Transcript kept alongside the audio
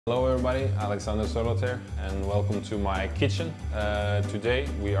Hello everybody, Alexander Sörloth here and welcome to my kitchen. Today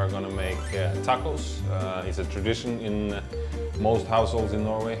we are going to make tacos. It's a tradition in most households in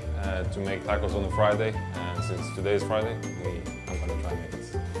Norway to make tacos on a Friday, and since today is Friday, I'm going to try and make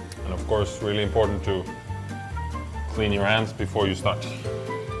it. And of course, really important to clean your hands before you start.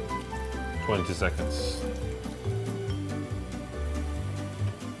 20 seconds.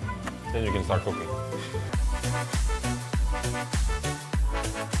 Then you can start cooking.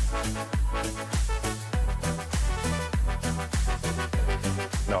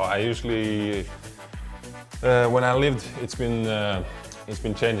 No, I usually, when I lived, it's been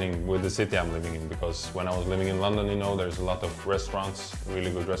changing with the city I'm living in, because when I was living in London, you know, there's a lot of restaurants, really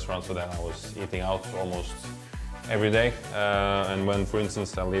good restaurants, so then I was eating out almost every day. And when, for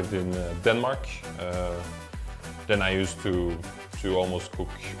instance, I lived in Denmark, then I used to almost cook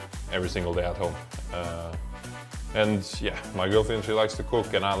every single day at home. And yeah, my girlfriend, she likes to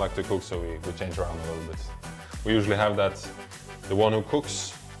cook and I like to cook, so we change around a little bit. We usually have that the one who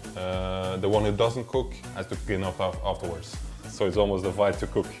cooks, the one who doesn't cook has to clean up afterwards. So it's almost a fight to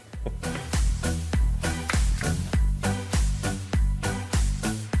cook.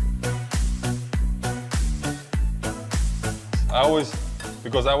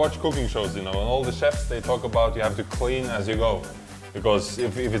 Because I watch cooking shows, you know, and all the chefs, they talk about you have to clean as you go. Because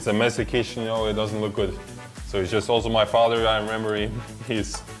if it's a messy kitchen, you know, it doesn't look good. So it's just also my father, I remember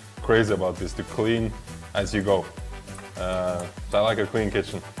he's crazy about this, to clean as you go. So I like a clean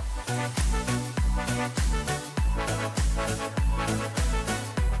kitchen.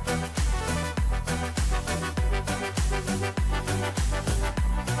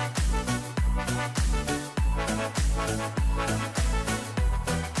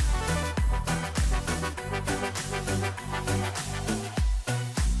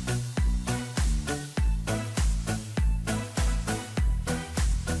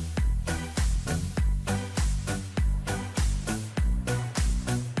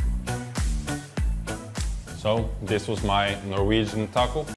 So this was my Norwegian taco.